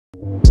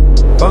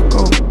Fuck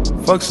on,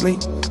 fuck sleep,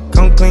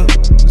 come clean,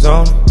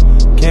 zone.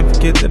 Can't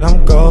forget that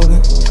I'm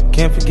golden,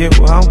 can't forget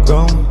where I'm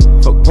going.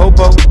 Fuck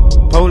popo,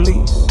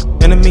 police,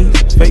 enemies,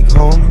 fake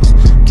homies.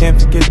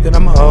 Can't forget that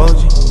I'm a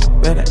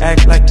OG, better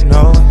act like you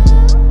know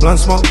it. Blunt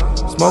smoke,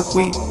 smoke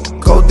weed,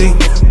 codeine,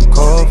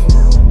 cough.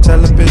 Tell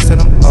a bitch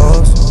that I'm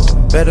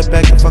awesome, better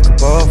back and fuck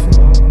above.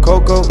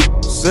 Coco,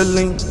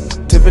 Celine,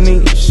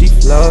 Tiffany, she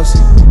flossy.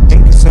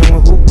 Ain't concerned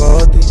with who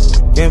bought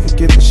these, can't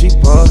forget that she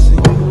bossy.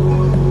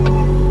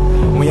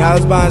 When y'all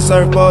was buying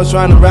surfboards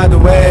trying to ride the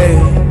wave,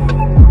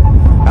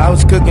 I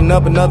was cooking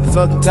up another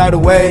fucking tidal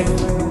wave.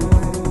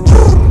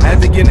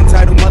 Had to get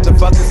entitled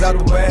motherfuckers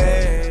out the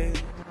way.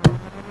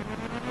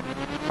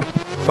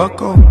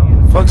 Fuck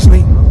on, fuck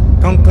sleep,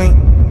 come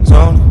clean,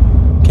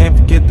 zone. Can't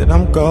forget that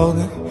I'm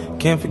golden,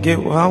 can't forget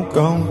where I'm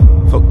going.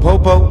 Fuck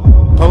popo,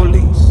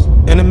 police,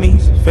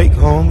 enemies, fake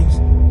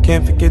homies.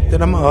 Can't forget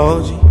that I'm a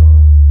OG.